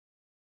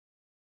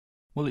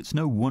Well, it's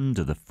no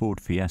wonder the Ford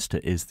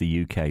Fiesta is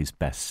the UK's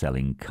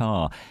best-selling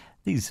car.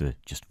 These are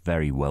just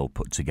very well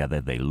put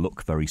together, they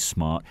look very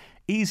smart,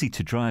 easy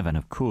to drive and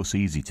of course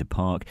easy to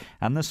park,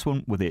 and this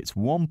one with its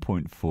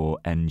 1.4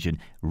 engine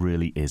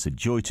really is a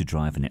joy to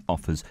drive and it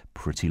offers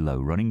pretty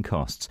low running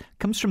costs.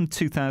 Comes from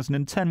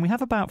 2010, we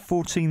have about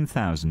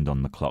 14,000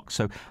 on the clock,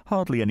 so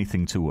hardly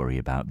anything to worry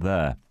about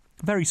there.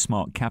 Very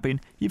smart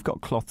cabin, you've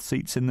got cloth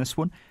seats in this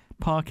one,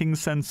 parking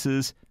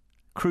sensors,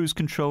 cruise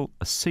control,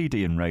 a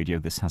CD and radio.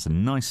 This has a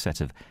nice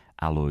set of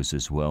alloys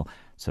as well,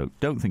 so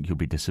don't think you'll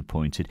be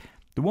disappointed.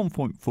 The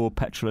 1.4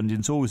 petrol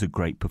engine's always a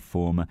great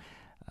performer.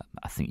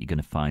 I think you're going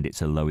to find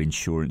it's a low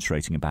insurance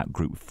rating, about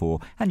Group 4,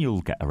 and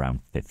you'll get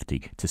around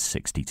 50 to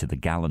 60 to the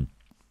gallon.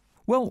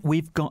 Well,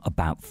 we've got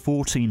about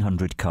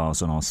 1,400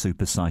 cars on our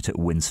super site at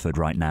Winsford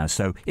right now,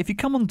 so if you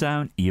come on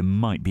down, you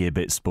might be a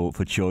bit sport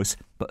for choice,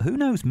 but who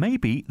knows,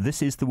 maybe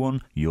this is the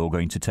one you're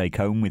going to take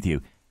home with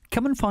you.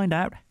 Come and find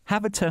out,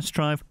 have a test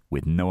drive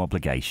with no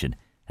obligation,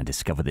 and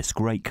discover this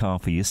great car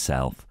for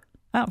yourself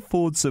at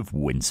Fords of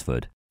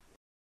Winsford.